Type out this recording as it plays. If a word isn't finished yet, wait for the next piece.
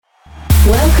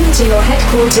Welcome to your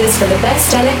headquarters for the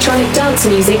best electronic dance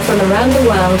music from around the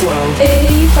world.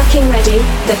 Are you fucking ready?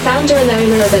 The founder and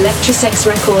owner of Electrosex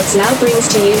Records now brings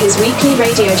to you his weekly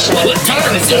radio show.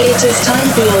 It is time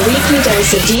for your weekly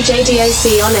dose of DJ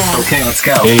DOC on air. Okay, let's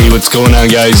go. Hey, what's going on,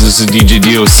 guys? This is DJ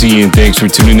DOC, and thanks for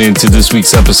tuning in to this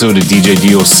week's episode of DJ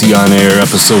DOC on air,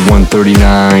 episode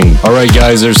 139. Alright,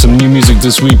 guys, there's some new music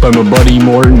this week by my buddy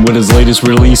Morton with his latest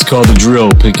release called The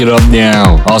Drill. Pick it up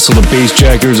now. Also, the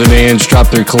Bassjackers and Ants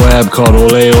dropped their collab called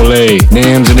Ole Ole.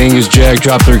 Nams and Angus Jack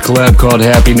dropped their collab called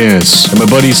Happiness. And my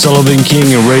buddy Sullivan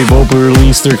King and Ray Volpe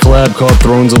released their collab called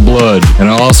Thrones of Blood. And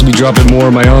I'll also be dropping more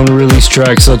of my unreleased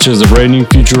tracks, such as a brand new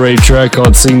Future Rave track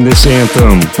called Sing This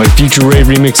Anthem, my Future Rave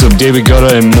remix of David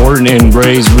Guetta and Morton and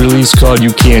Ray's release called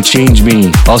You Can't Change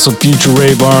Me. Also Future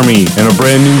Rave Army, and a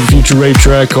brand new Future Rave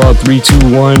track called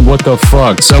 321 What the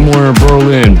Fuck, Somewhere in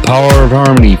Berlin, Power of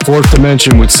Harmony, Fourth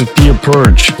Dimension with Sophia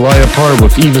Perch, Fly Apart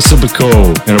with Eva Sipico,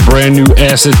 and a brand new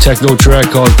acid techno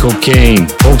track called Cocaine.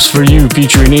 Hopes for You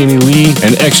featuring Amy Lee,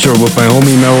 and Extra with my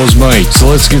homie Mellows Mike. So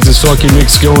let's get this fucking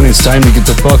mix going. It's time to get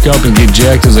the fuck up and get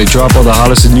jacked as I drop all the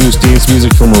hottest and newest dance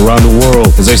music from around the world.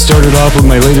 As I started off with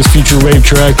my latest Future Rave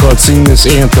track called Sing This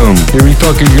Anthem. Here we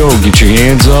fucking go. Get your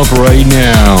hands up right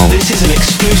now. This is an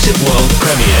exclusive world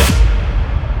premiere.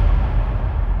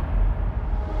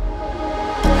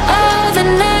 Oh, the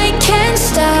night can't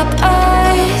stop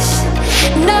us.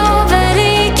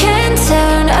 Nobody can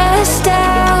turn us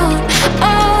down.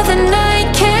 Oh, the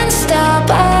night can't stop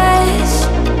us.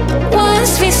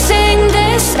 Once we sing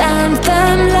this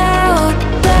anthem loud,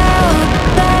 loud,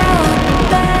 loud,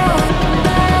 loud,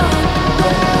 loud,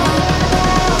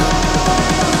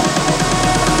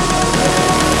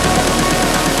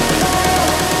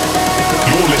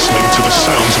 You're listening to the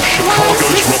sounds of Chicago's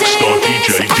rockstar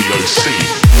DJ DOC.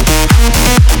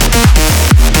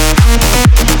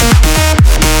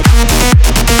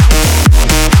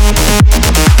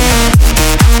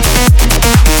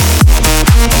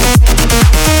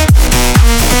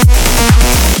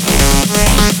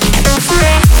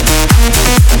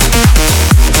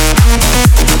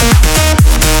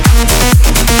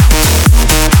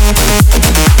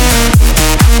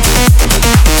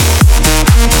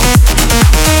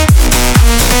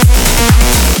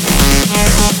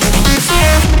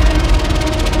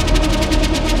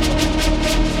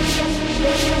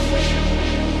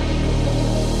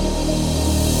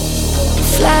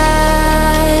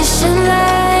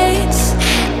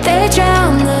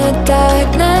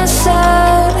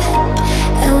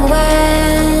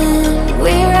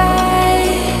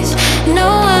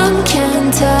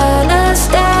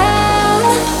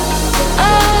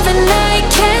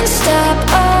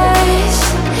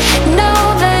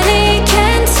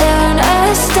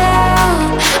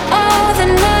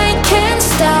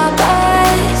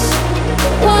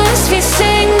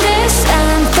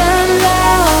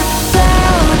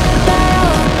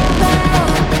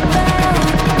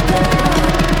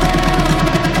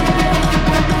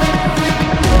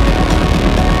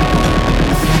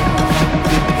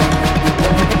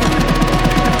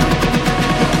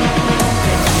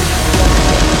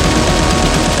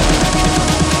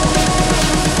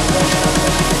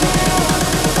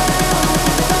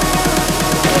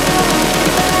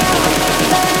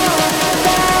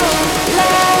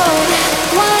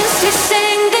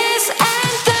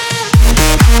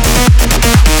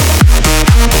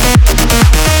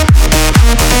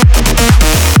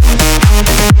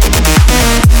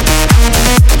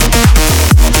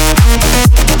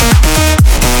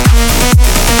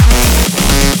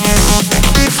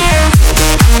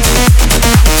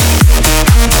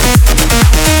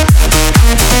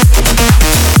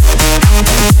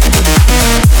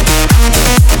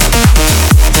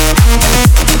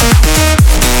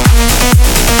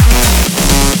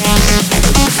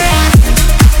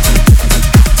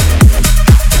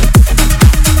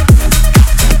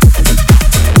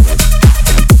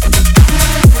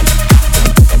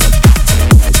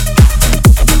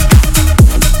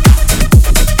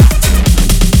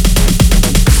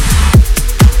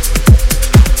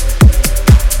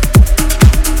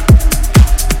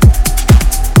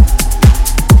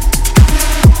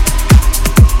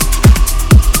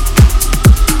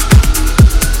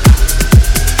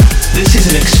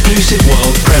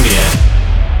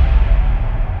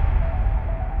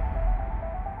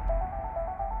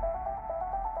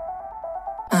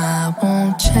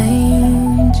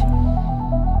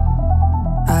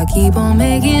 keep on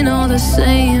making all the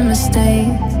same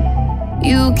mistakes.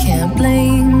 You can't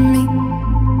blame me,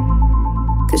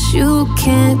 'cause you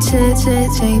can't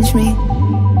change me.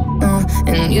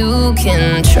 And you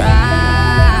can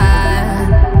try,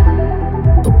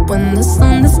 but when the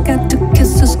sun has got to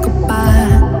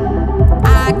goodbye,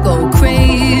 I go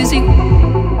crazy.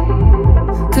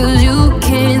 'Cause you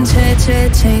can't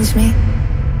change me.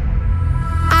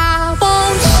 I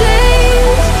won't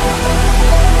change.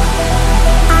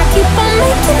 I keep on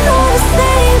making all the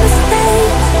same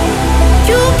mistakes.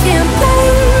 You can't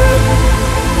blame me,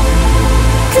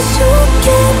 'cause you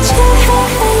can't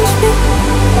change me.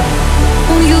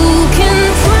 You can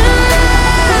try,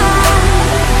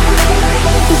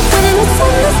 but when the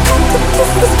sun has got to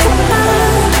kiss us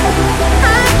goodbye,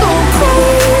 I go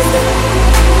crazy.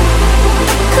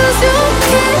 'Cause you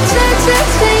can't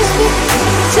change me,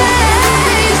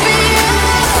 change me.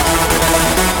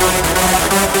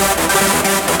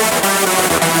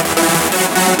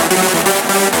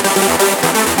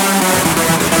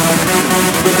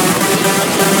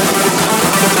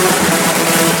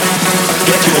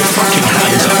 Get your fucking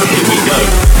hands up, here we go.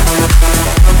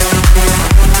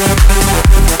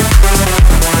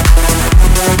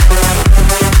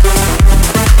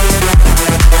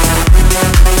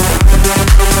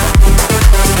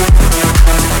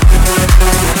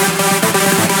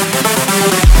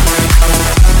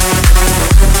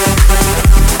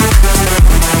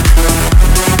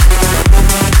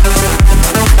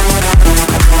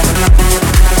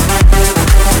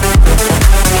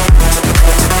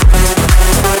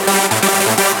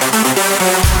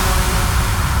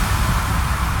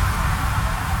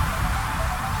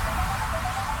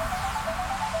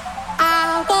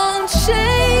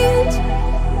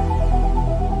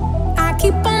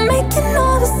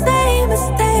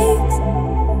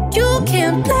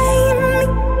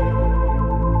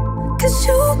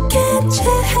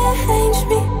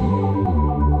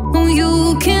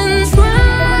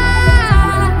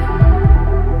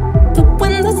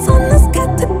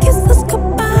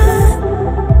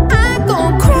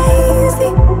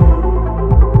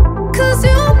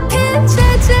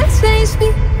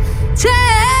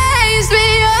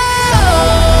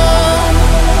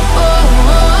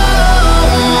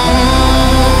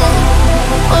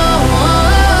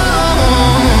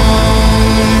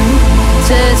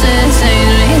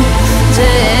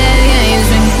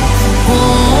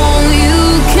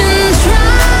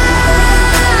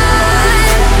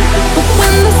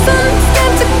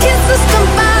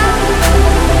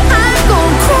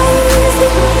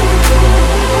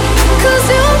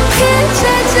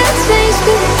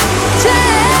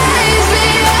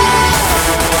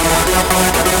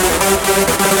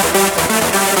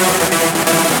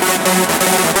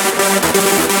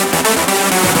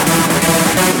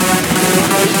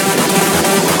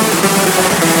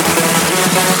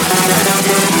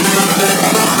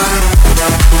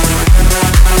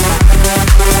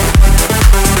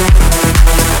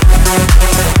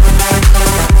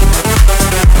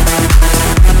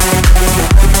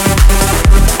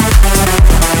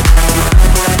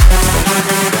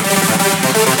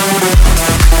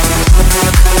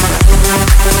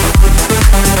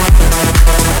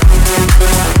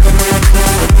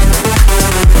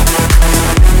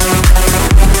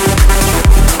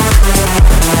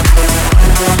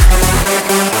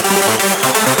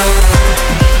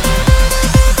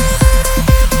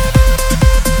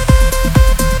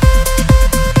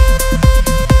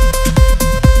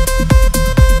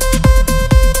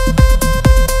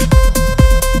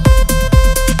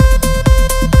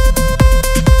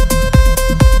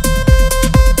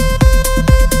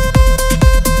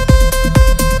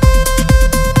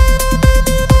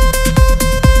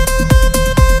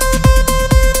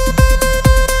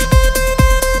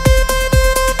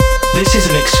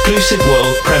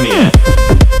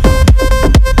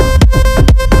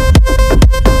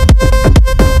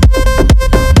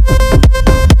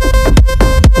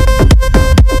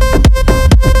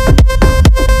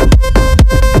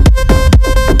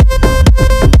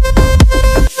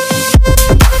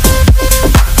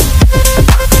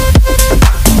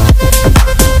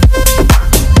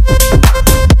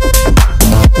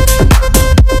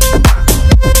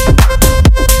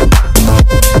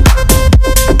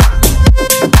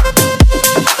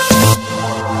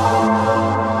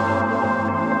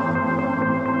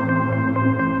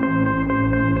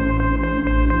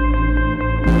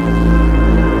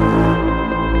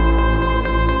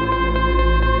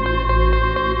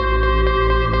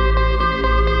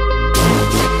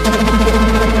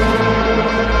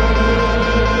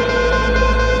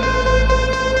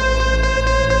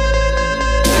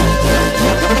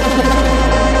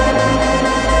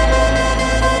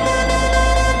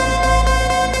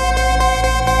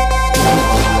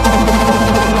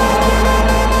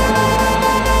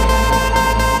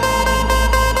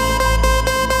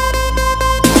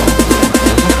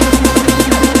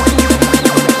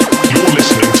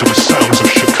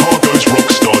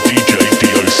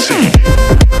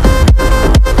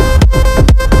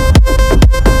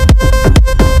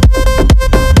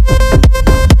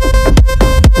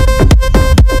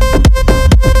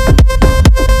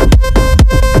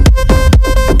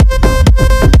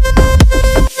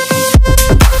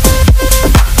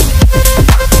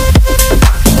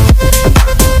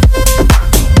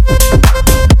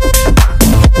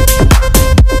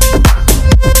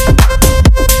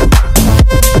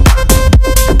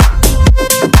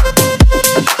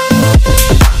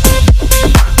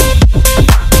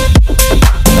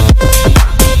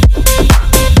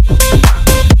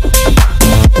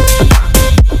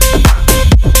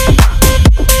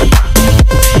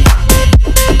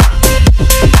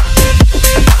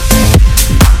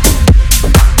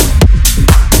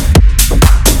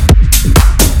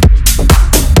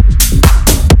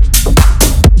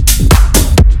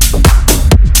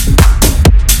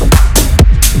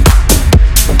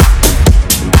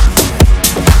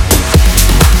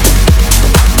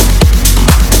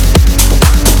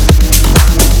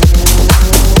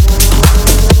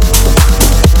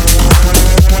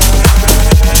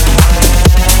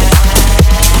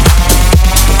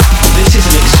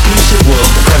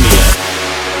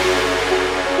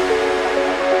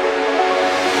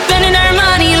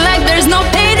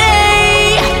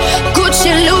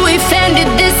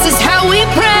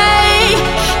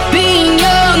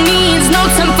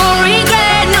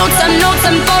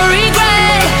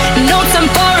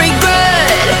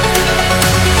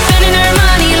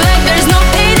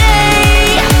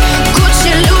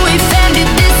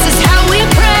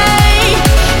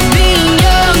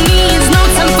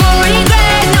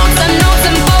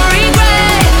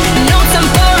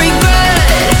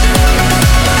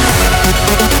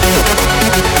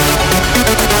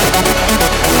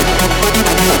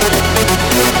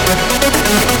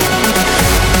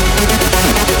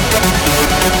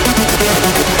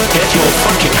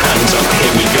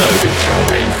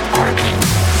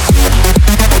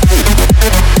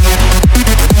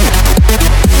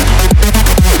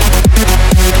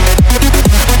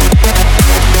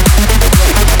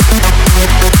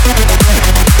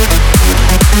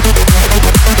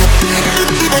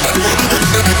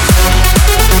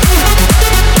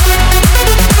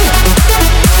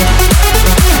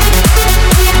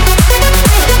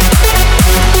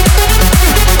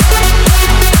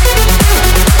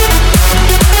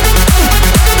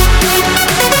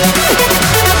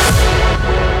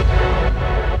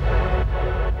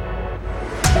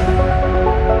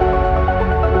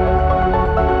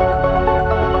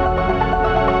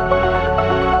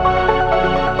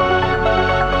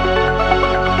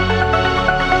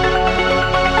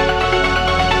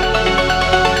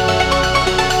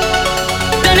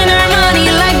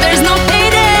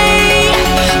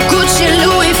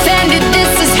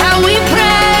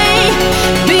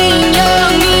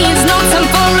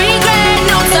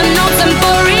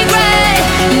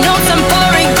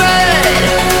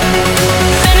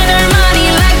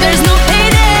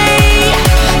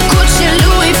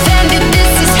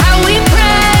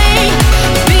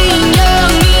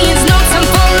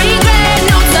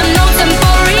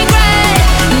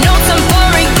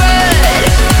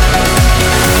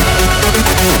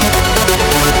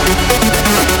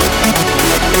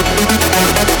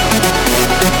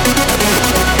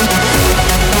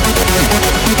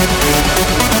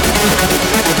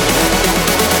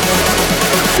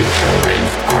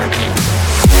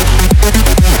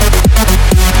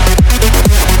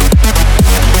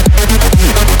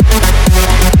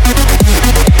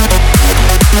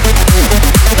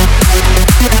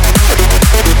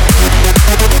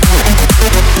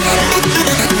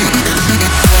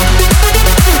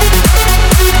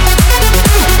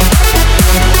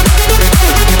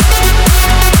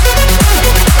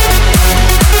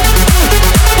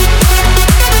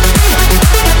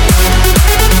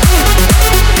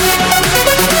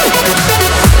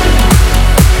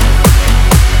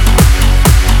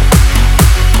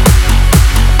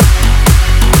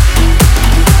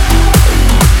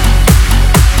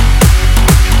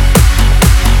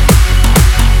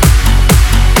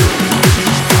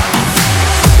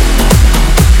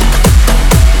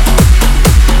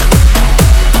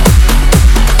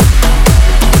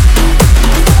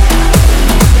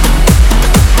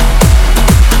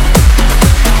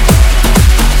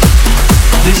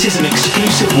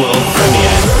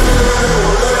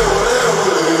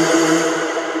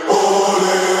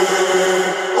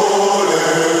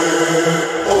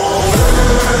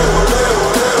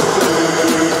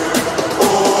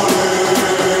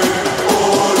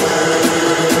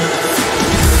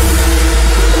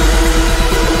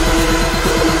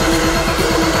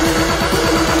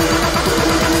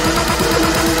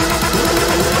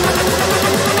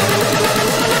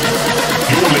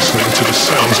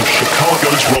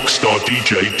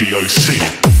 DJ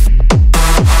DOC.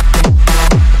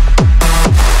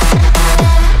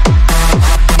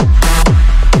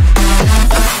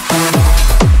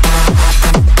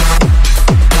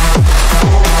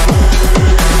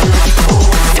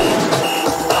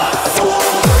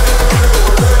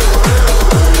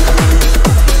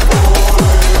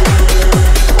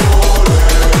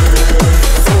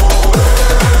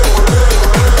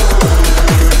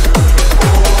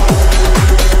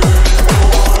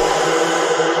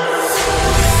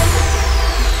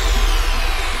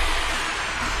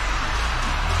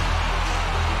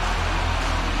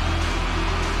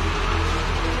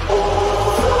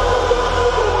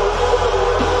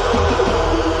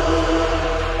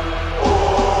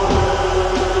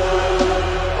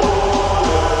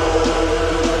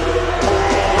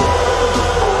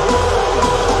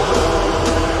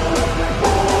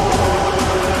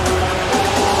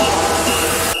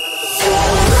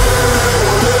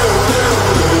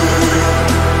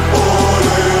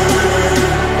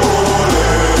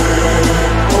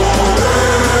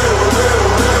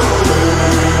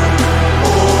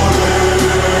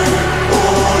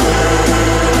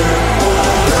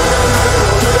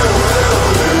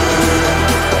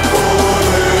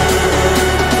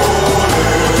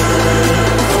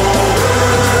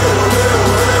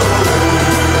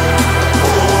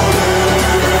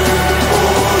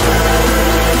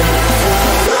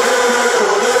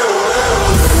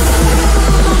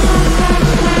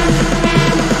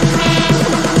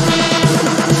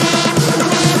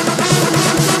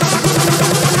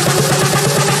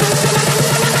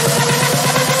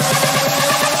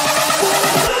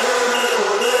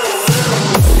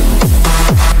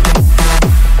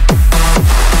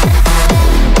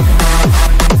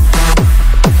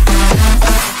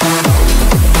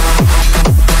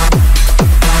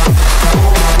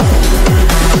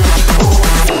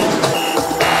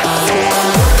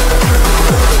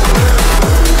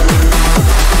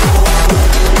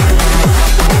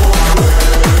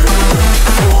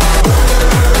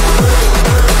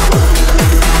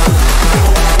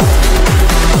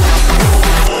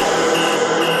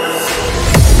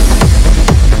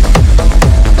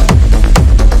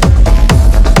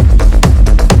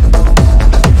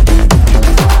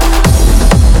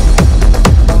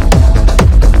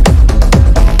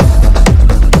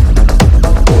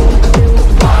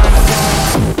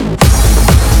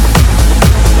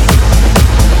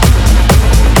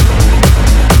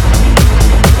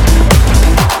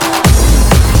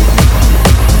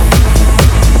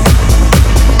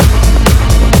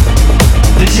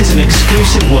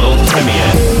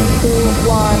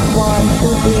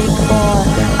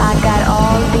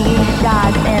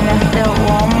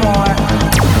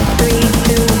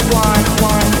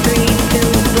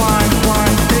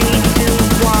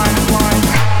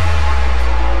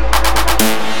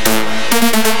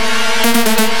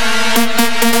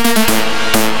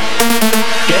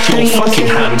 Get your fucking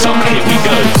hands up, here we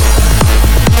go.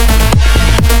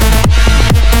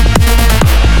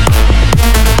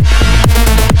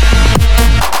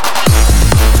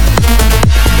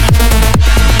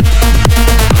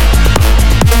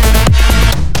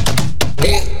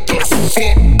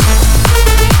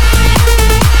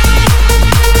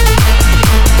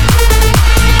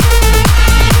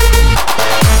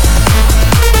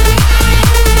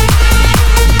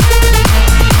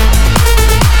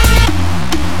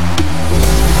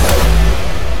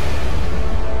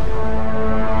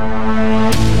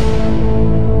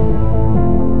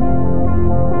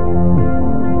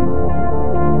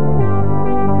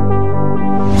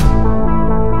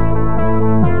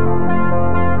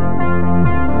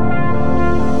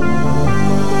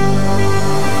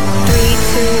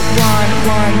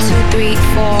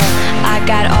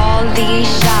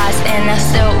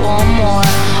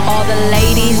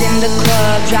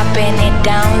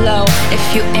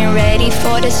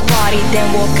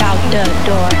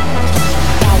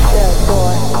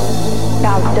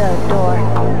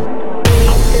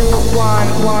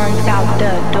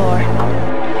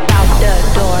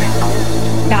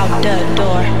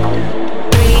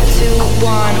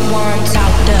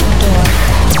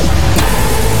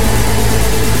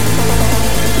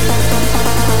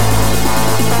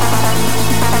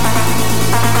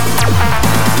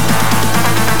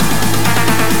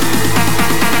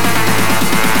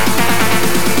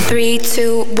 Three,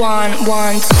 two, one,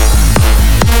 one, two.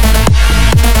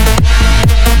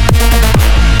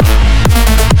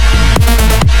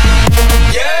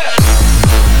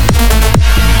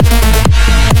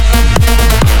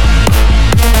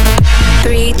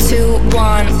 Three, two,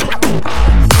 one.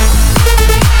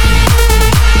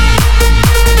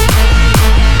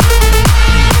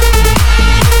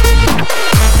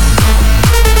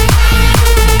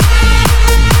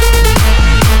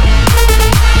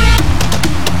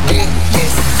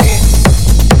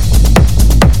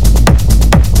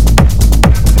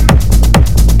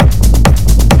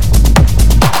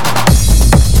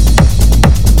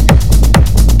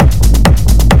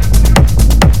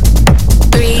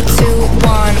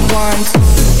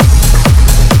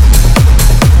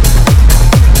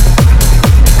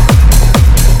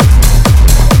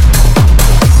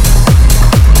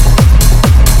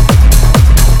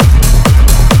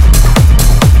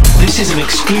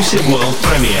 Exclusive world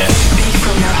premiere. Speak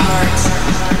from your heart.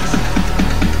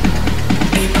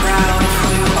 Be proud of who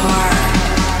you are.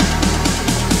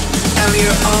 Now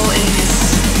you're all in this.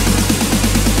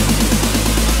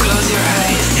 Close your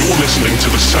eyes. You're listening to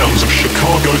the sounds of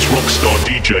Chicago's rockstar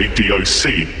DJ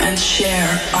DOC. And share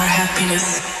our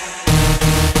happiness.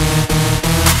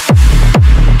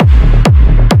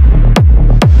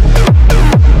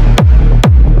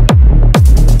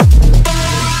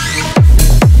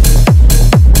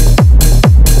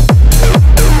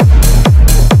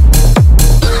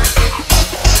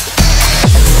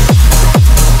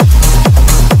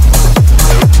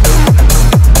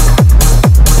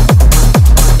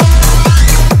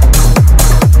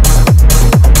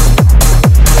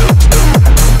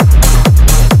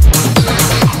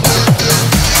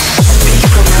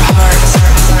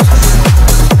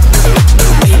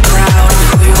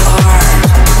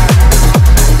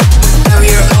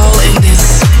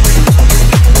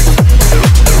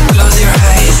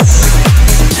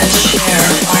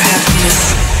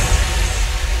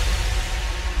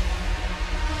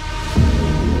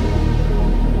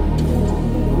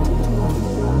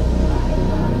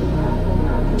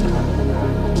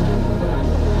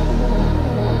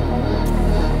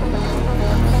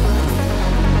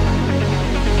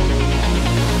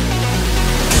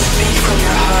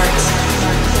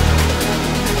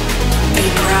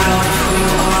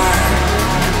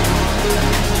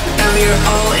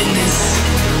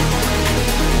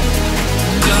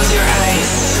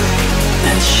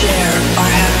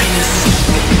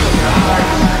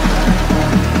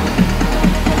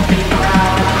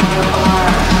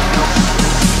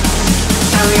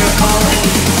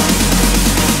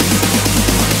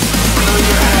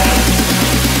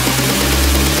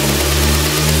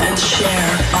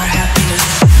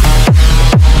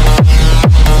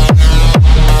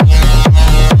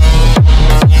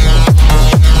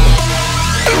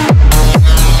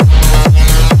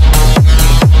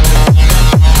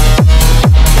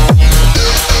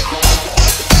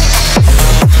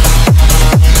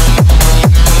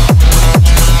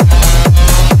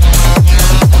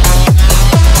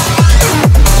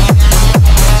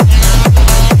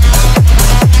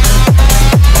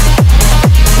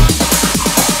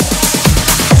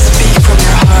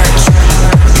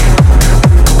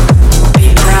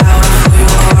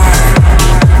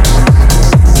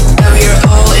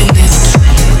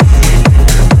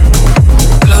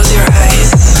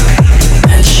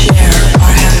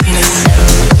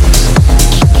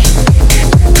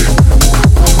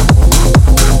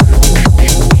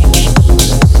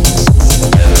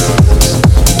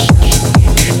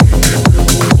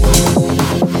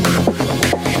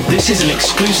 is an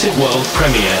exclusive world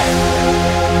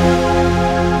premiere.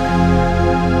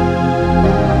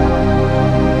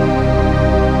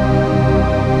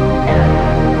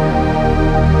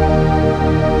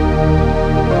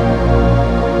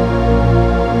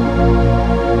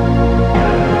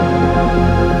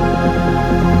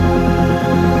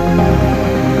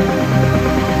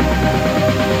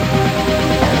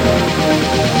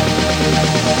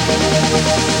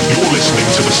 You're listening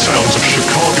to the sounds of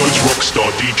Chicago's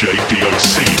rockstar DJ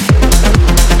DOC.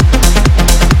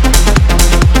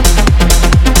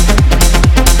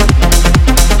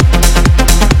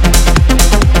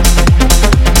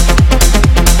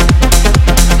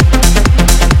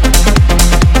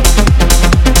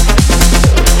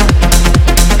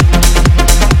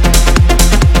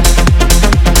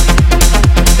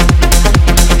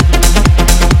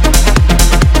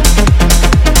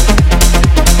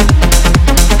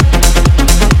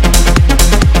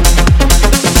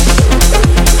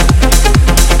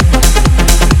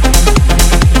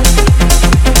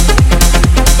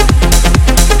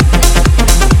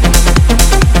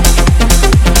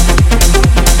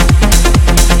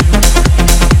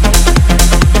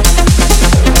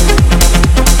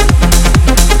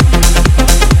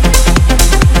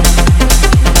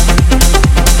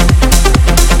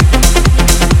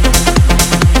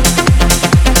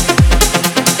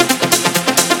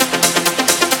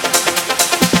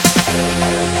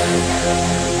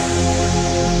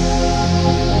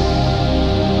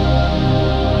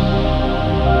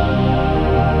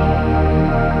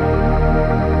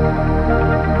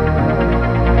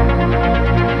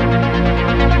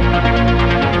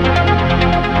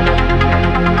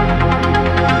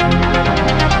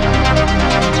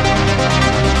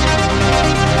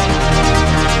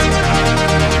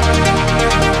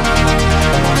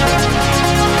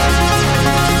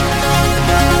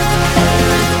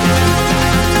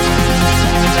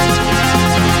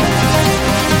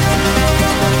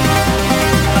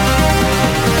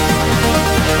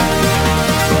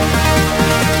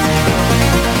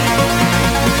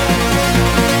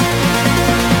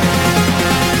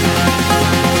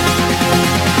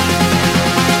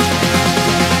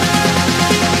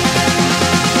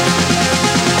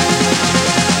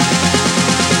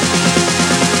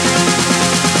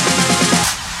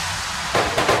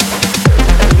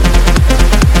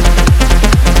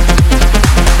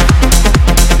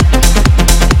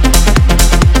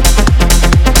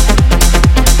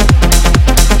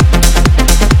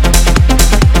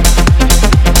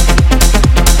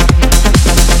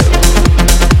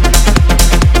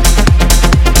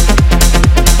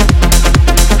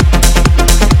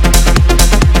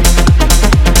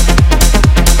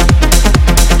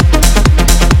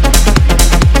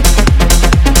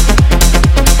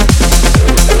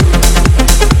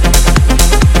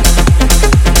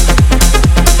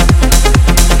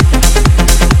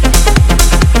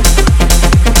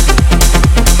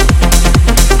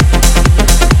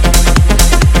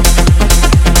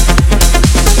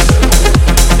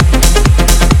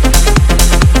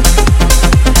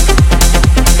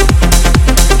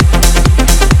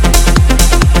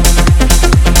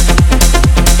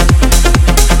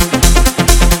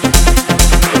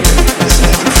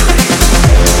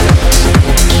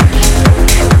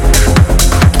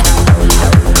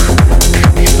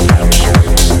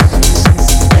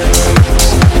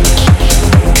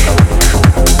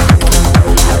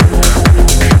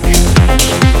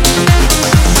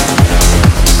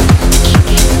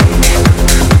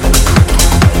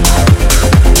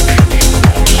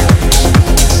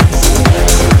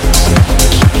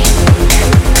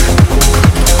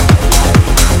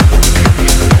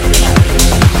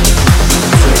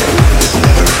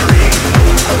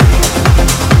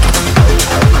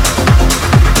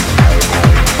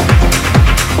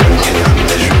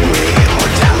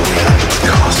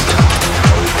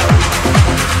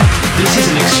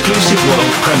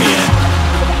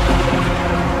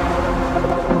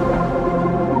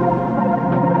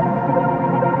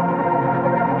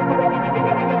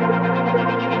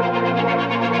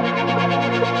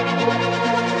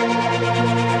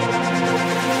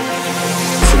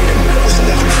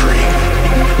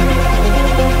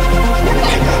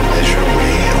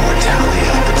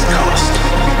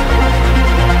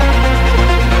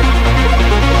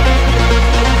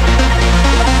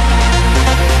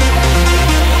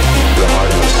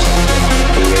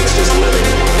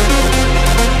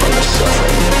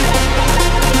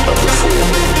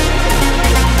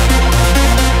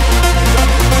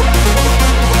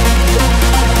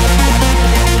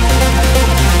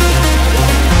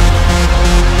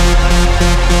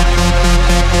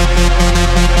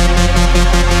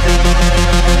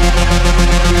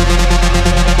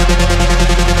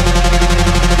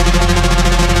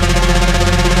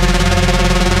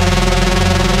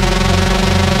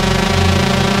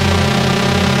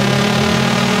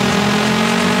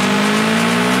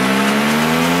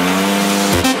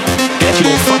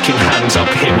 your fucking hands up,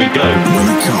 here we go.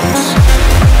 When it counts.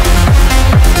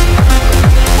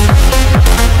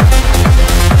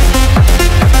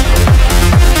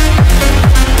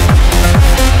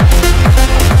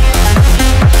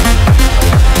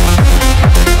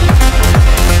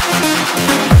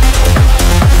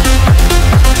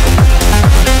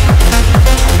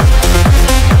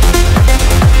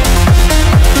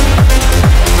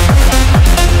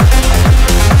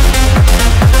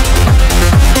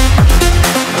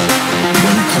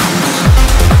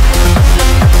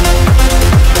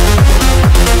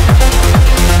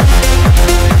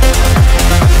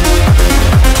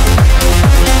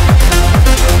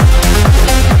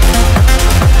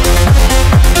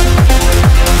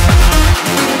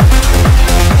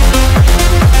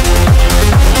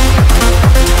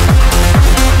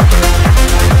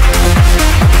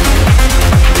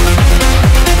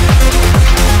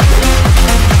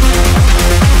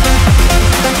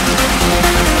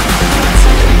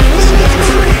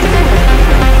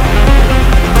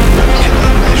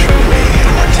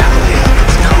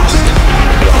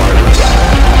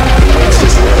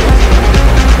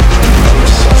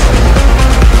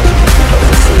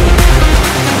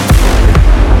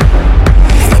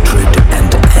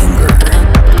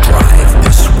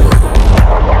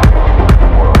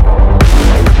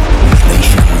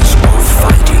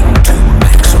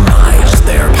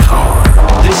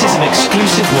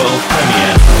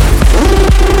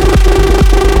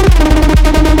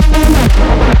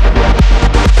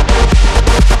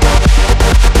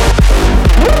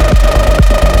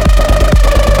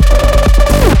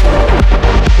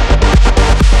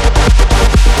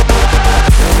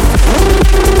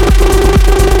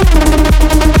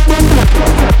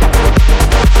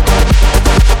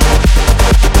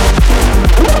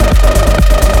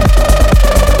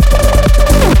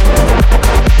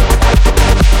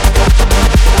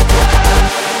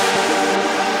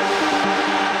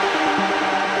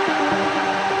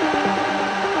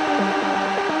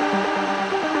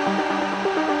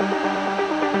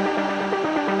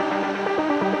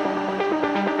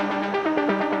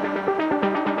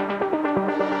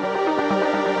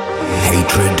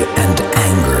 Hatred and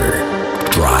anger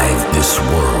drive this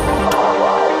world.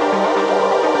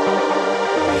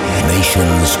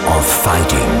 Nations are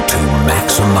fighting to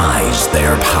maximize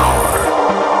their power.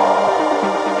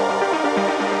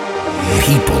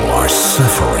 People are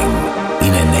suffering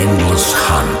in an endless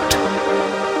hunt.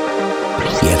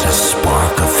 Yet a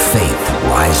spark of faith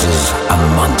rises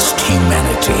amongst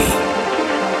humanity.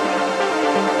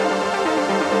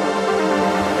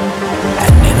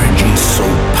 An energy so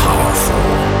powerful,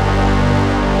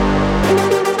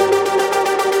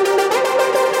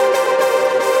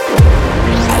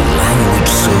 a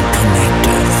language so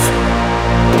connective,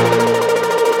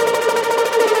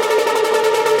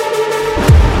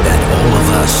 that all of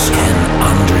us can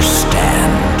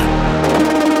understand.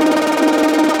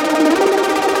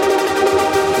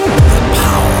 The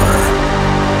power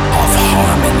of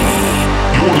harmony.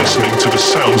 You're listening to the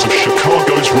sounds of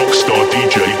Chicago's rockstar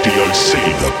DJ DOC.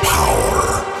 The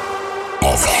power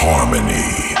of harmony.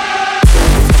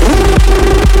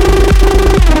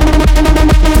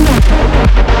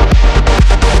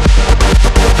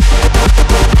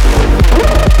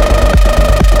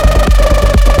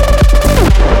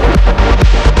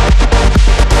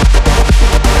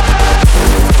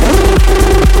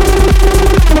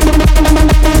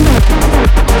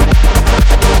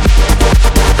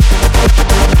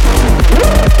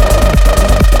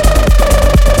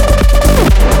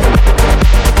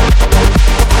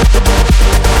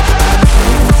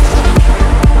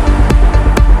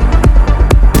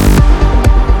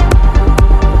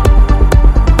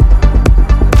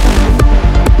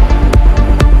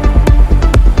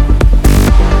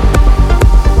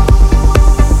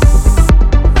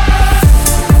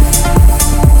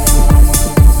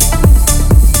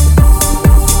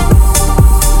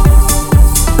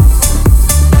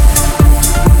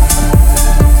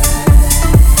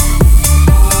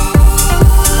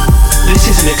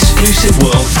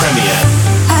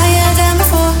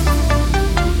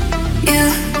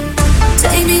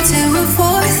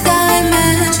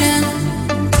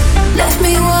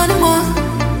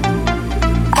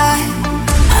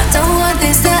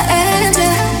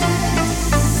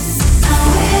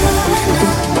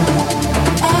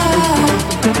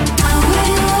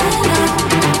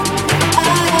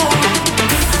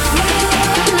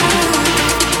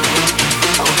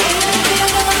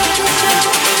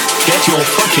 Your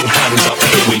fucking hands up,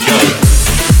 here we go.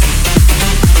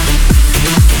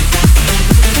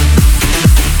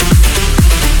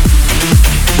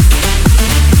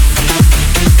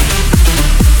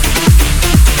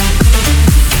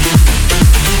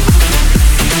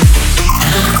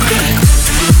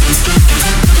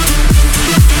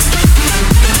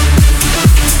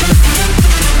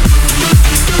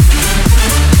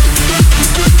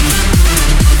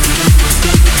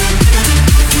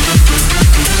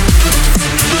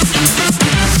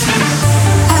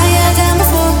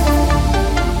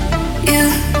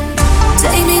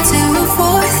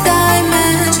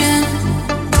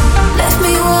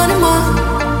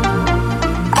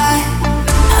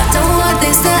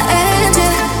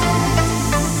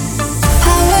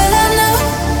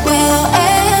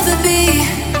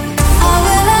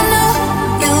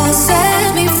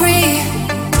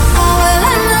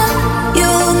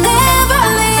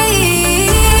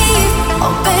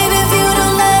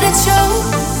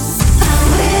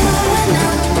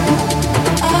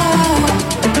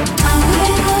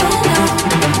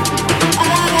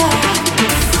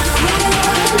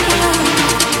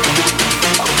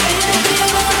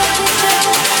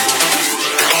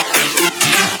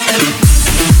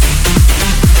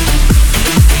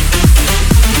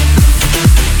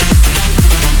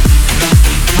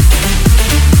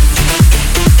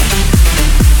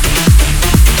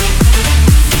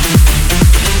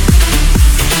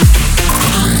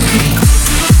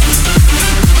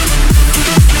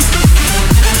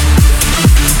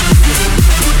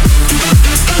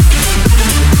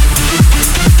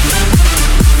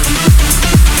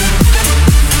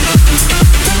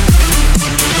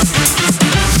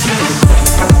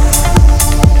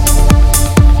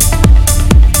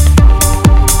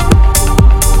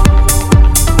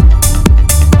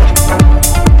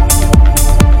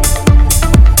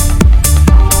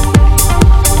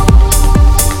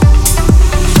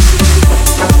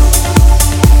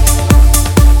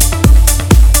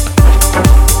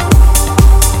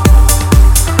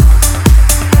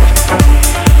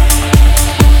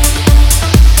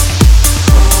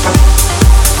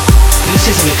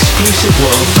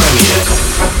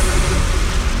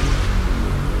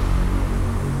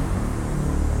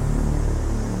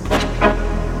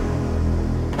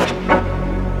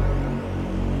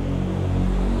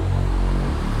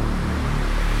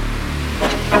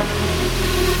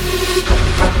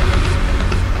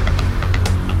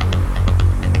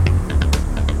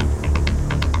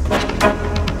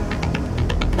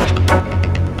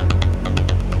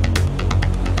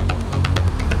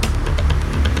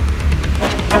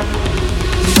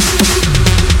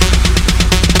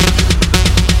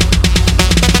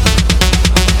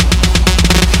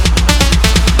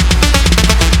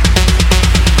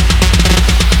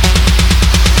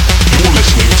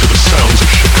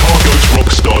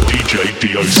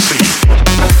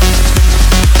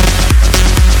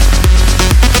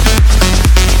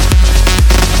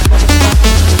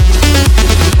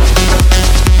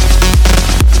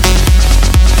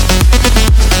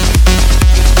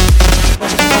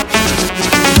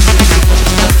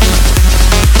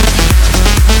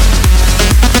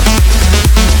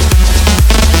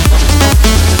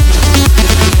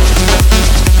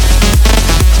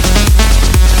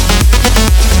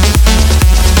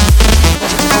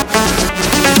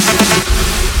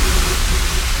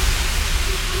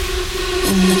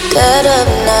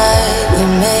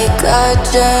 our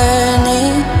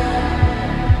journey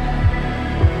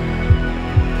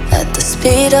at the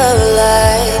speed of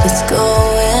light. It's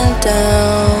going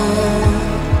down.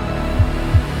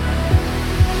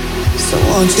 So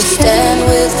won't you stand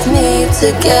with me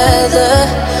together?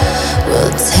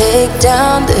 We'll take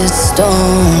down this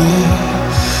storm.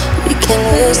 We can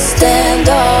withstand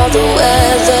all the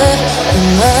weather and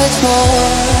much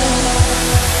more.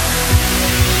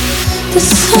 There's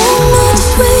so much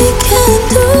we can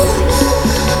do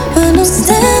when I'm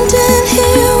standing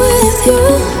here with you,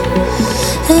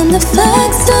 and the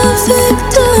flags of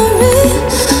victory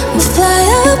will fly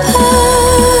up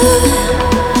high,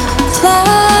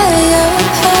 fly up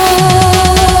high.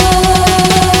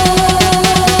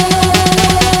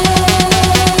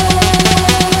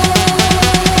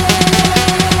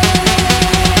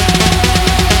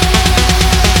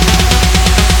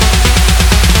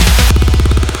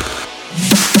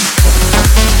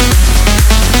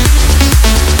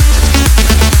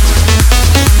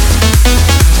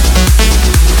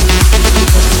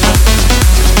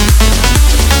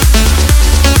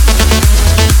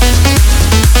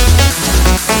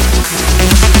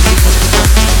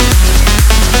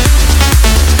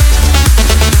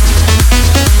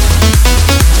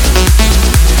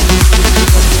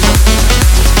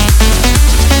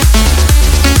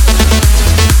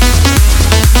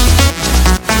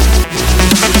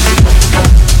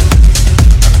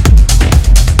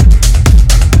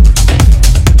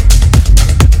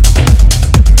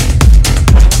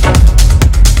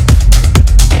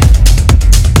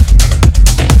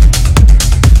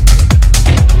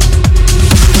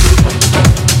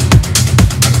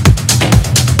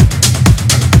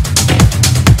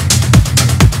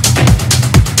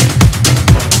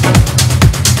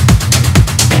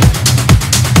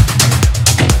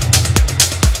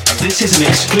 This is an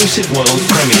exclusive world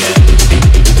premiere.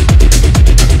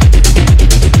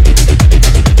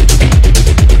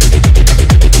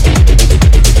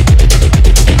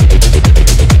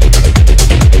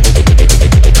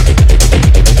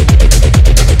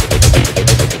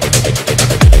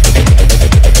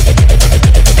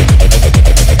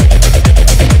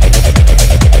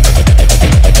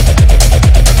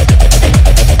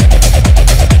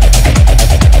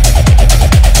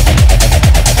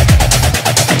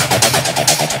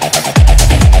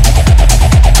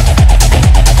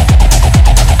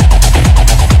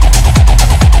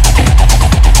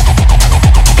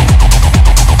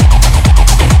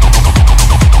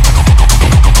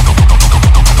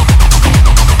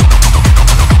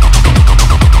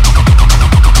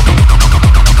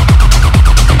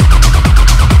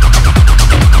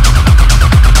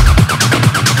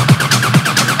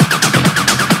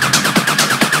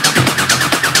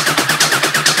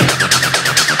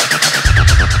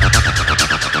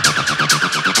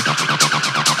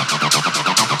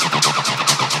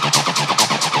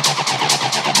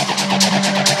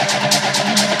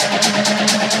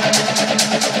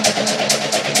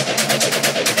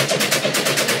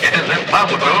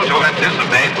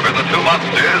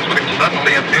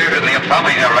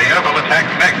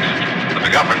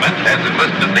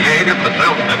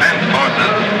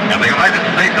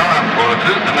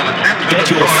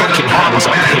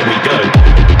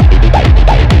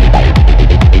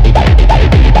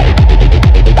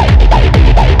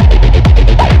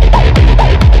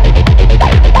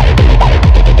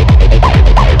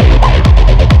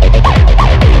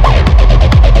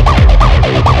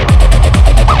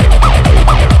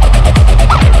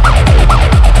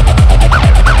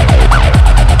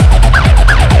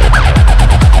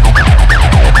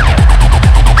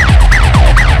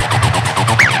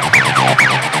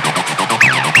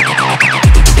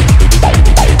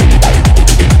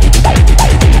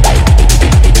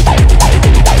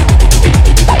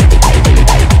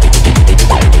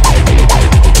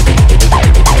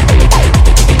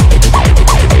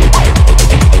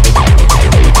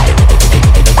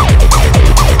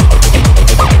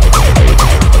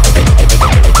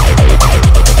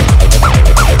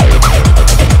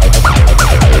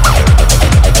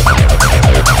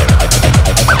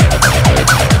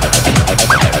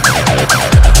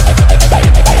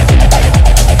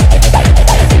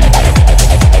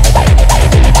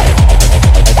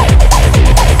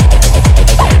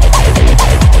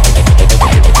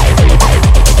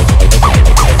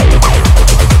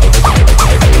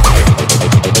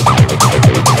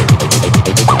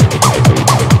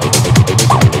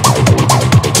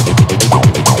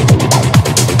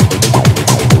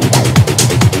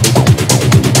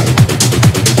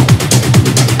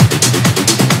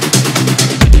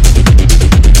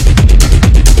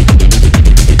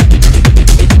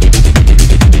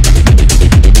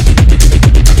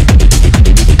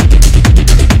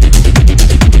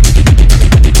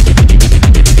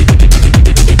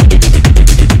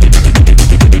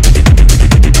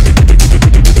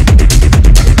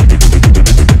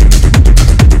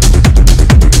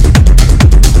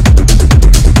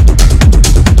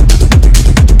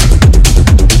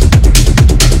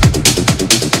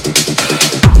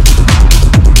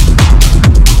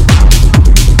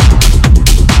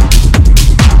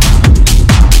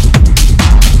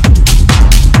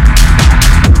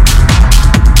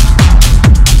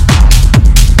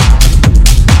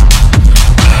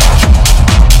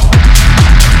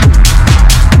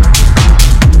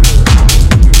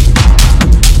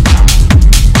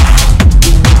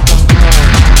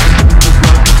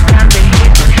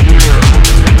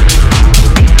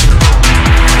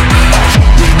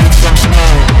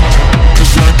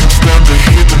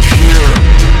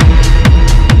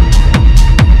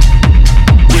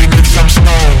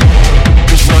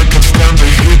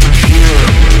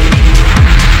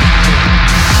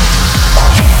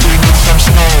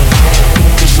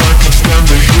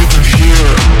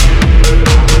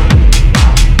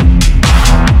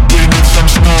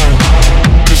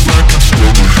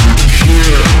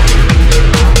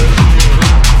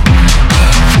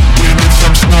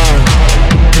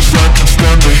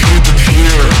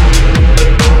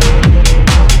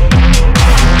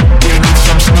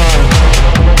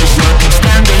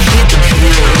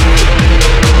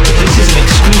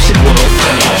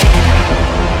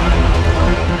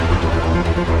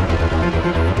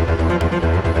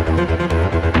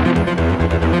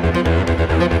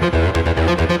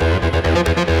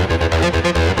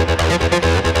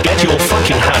 Get your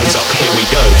fucking hands up, here we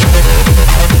go.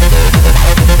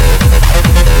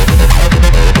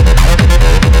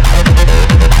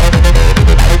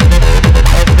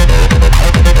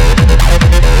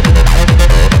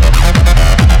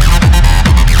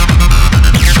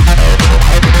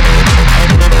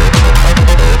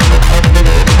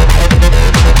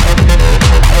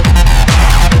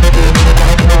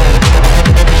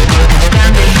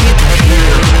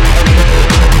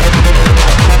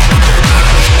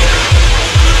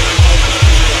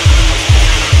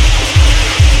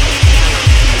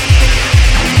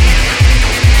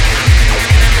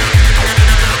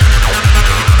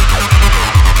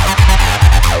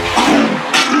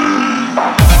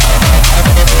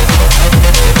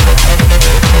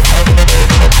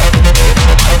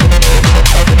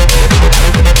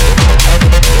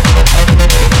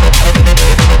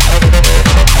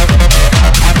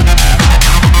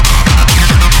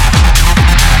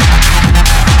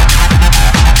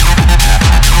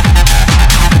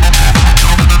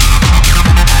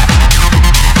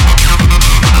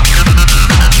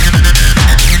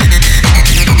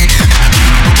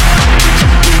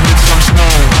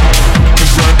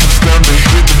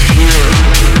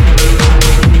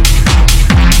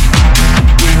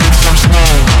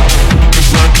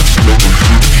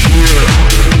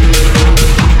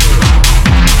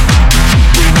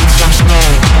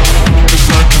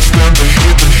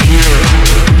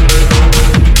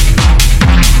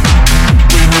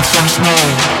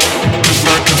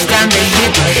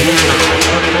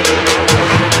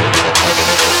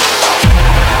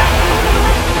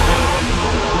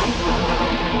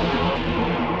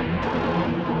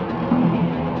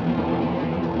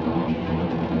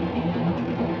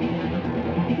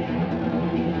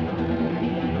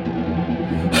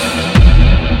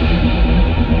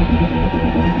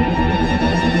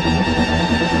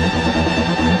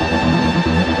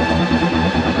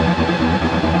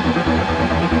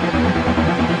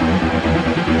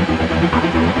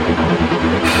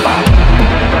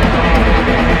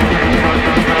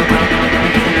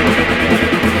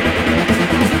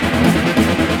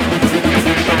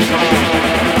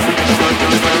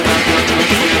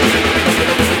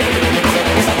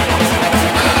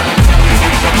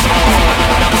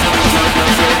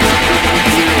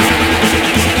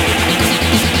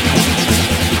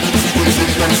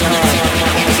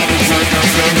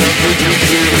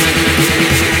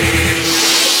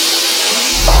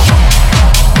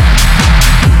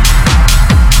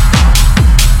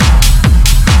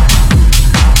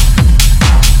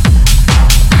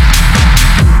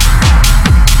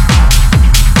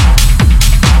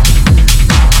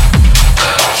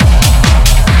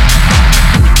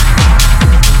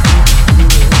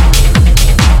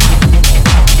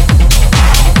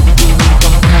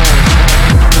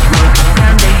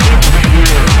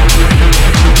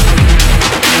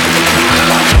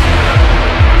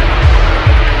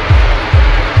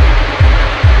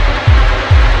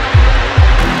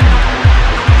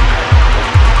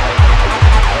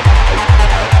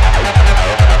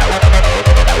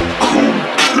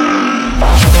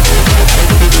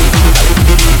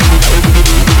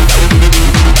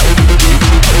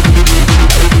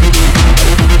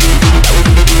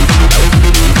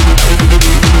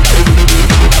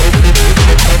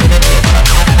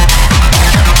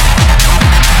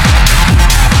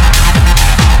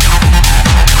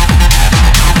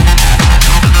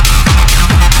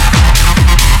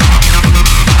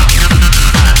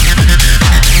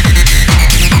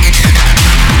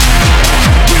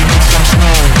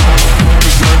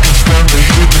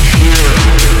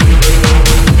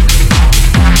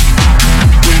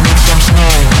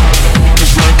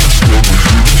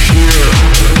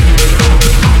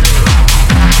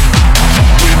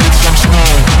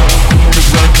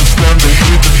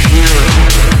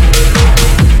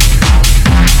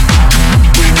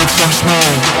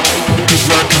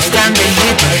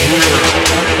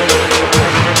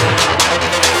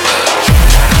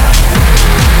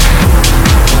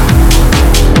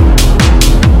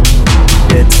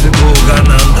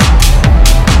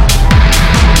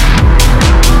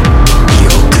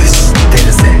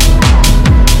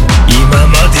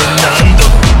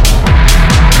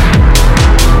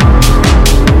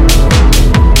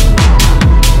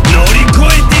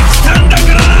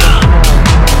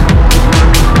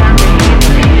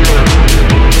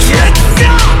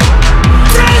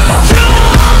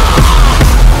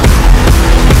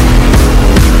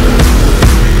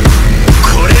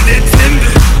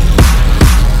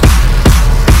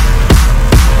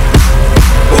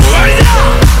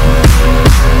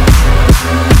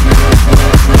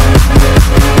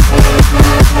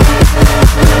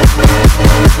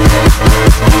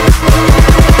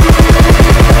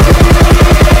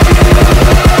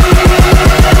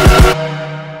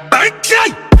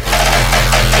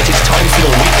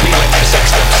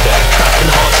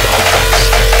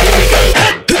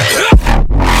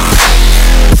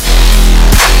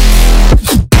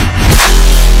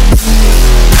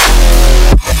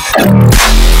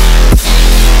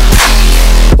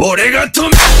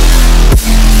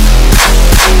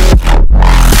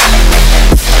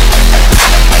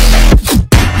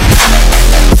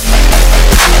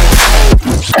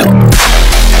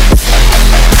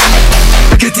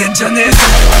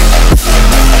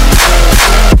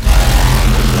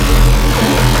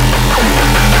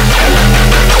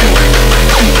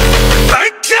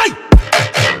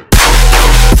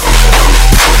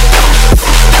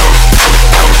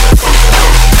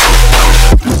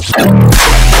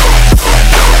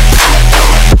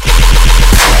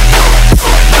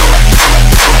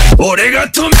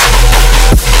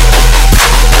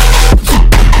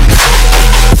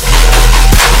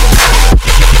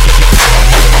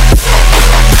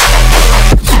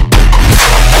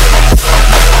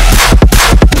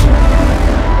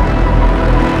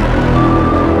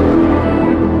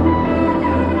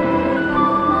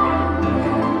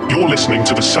 listening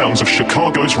to the sounds of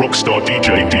Chicago's rockstar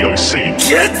DJ DOC.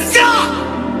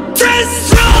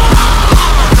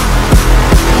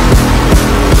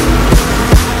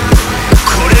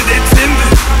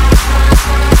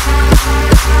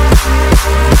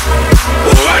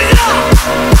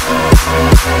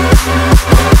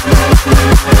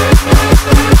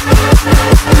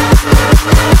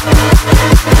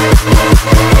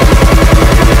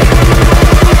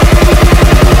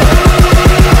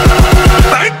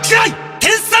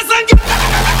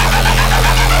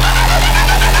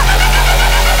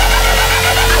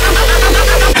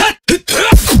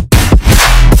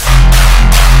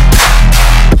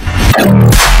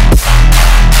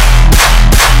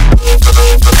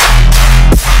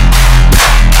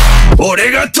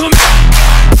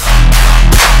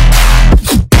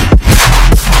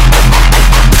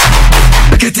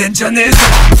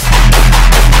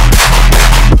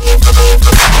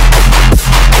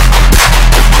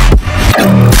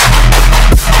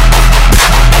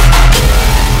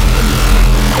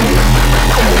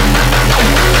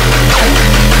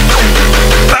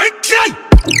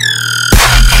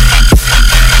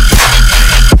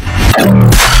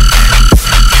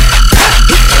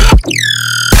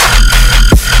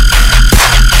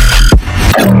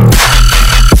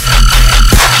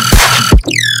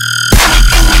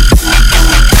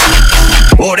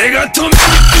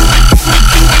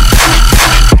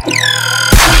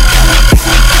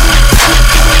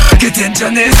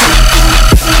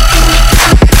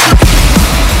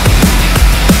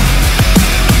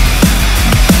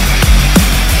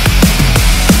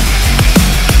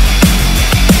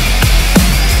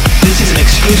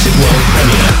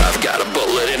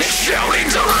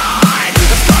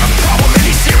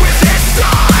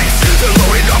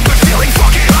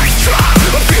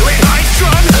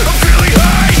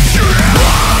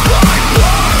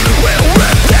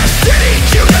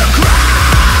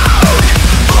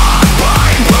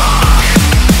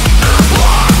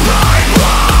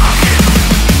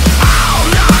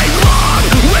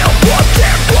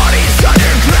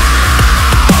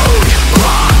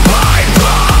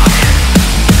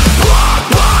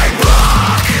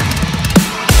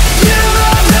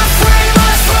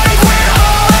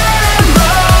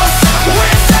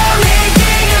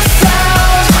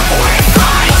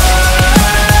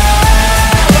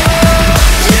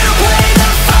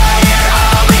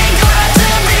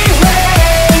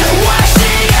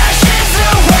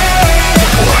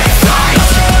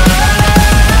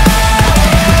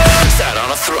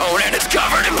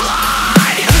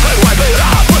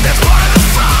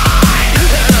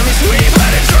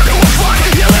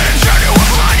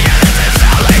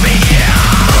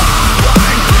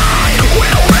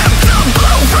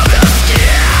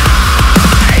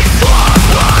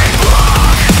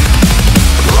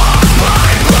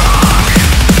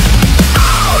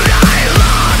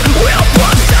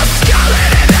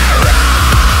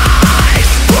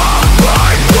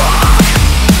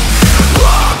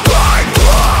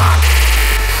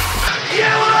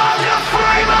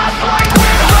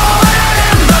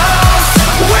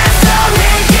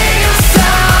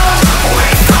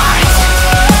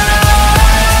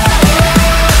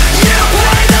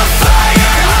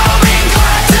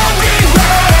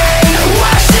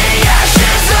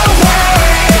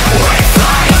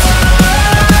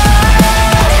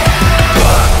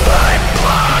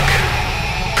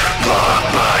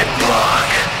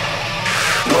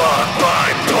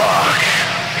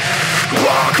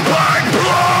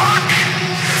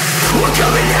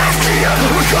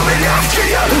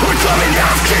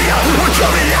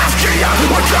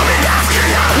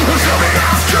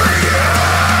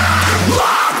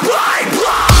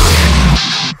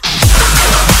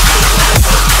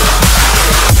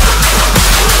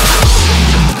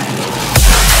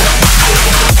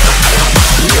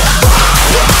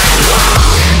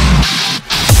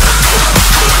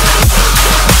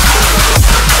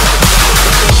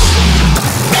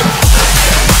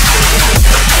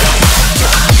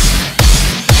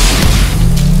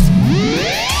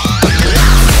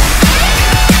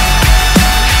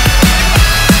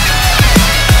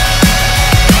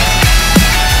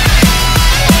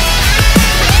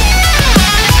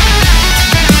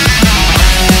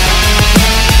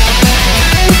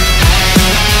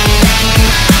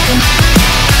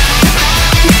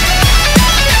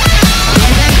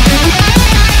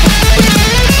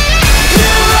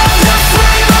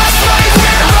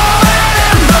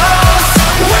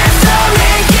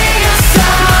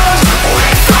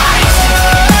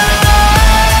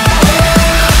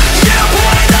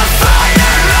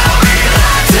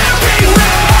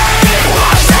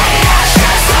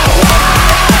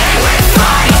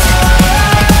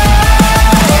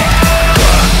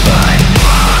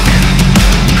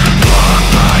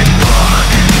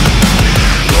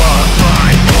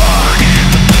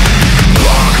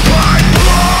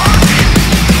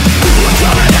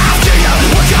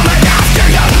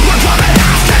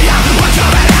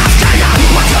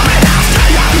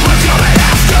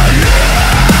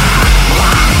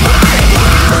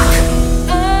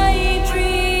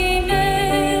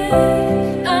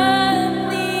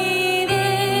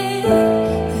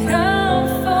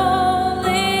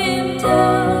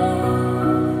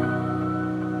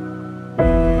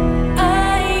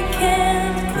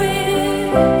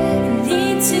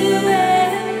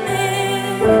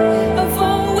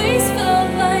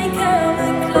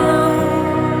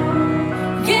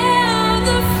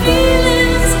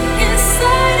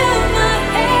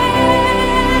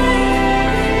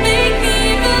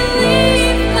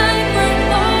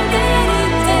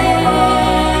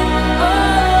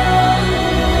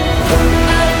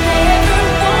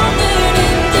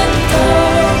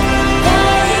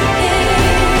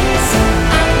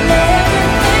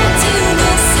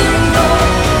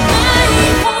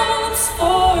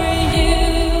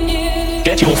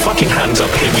 Get your fucking hands up,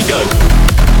 here we go.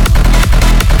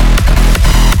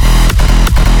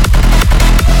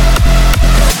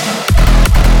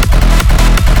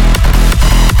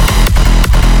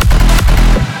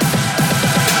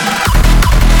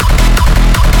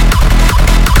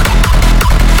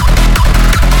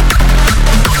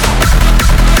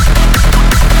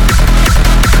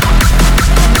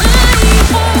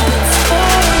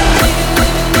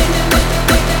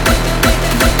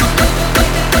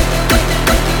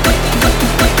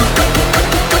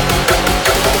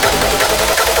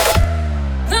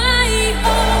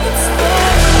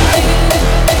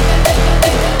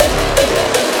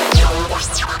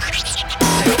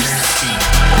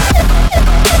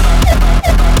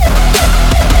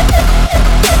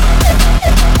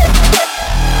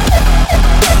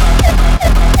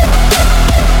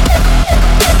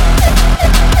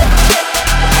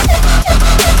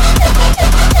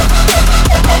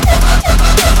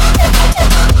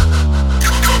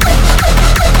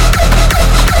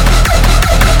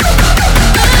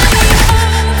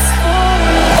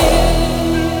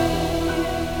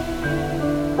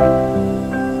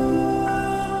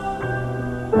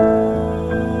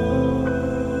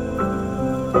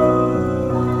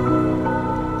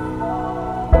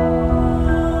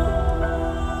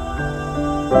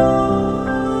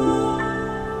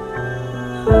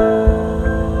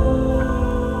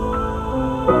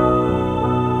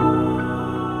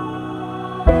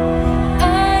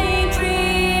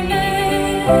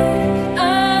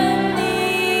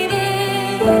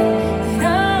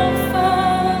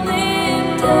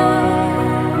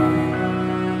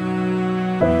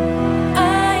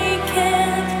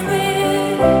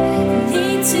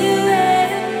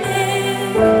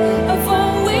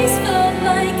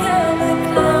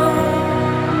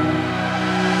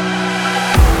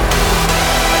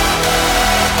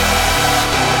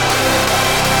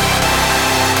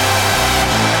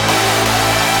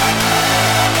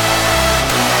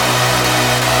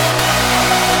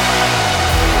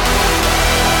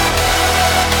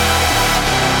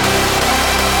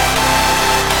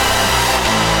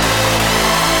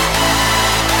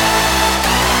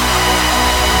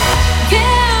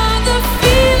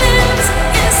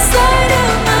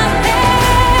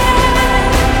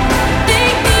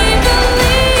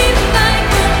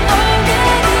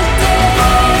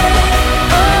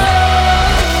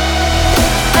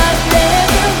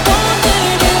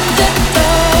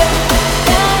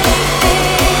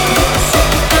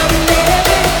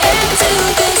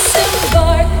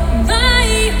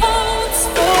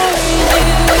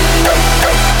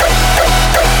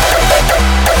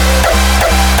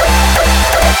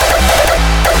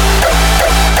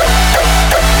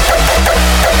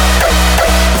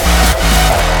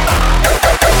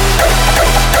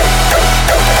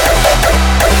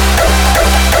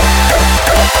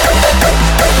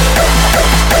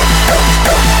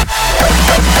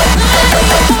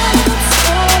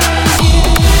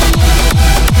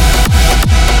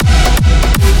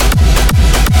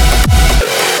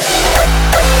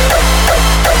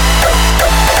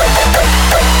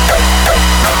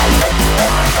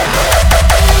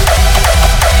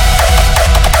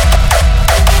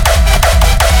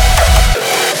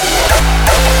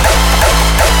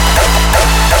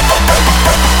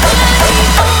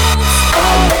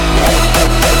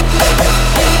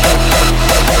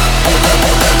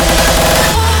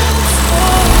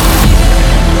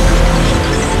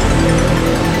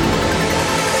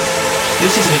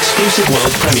 This is an exclusive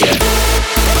world premiere.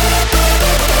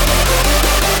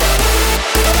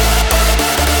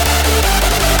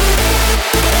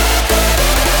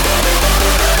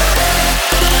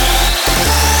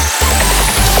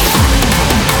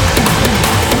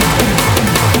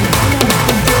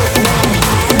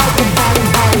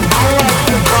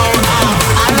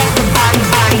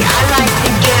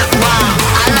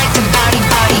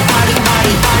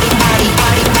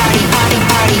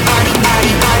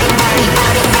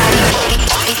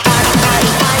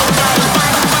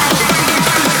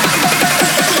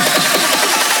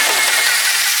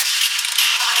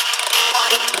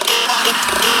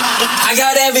 I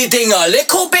got everything a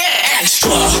little bit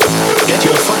extra. Get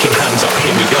your fucking hands up,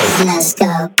 here we go. Let's go.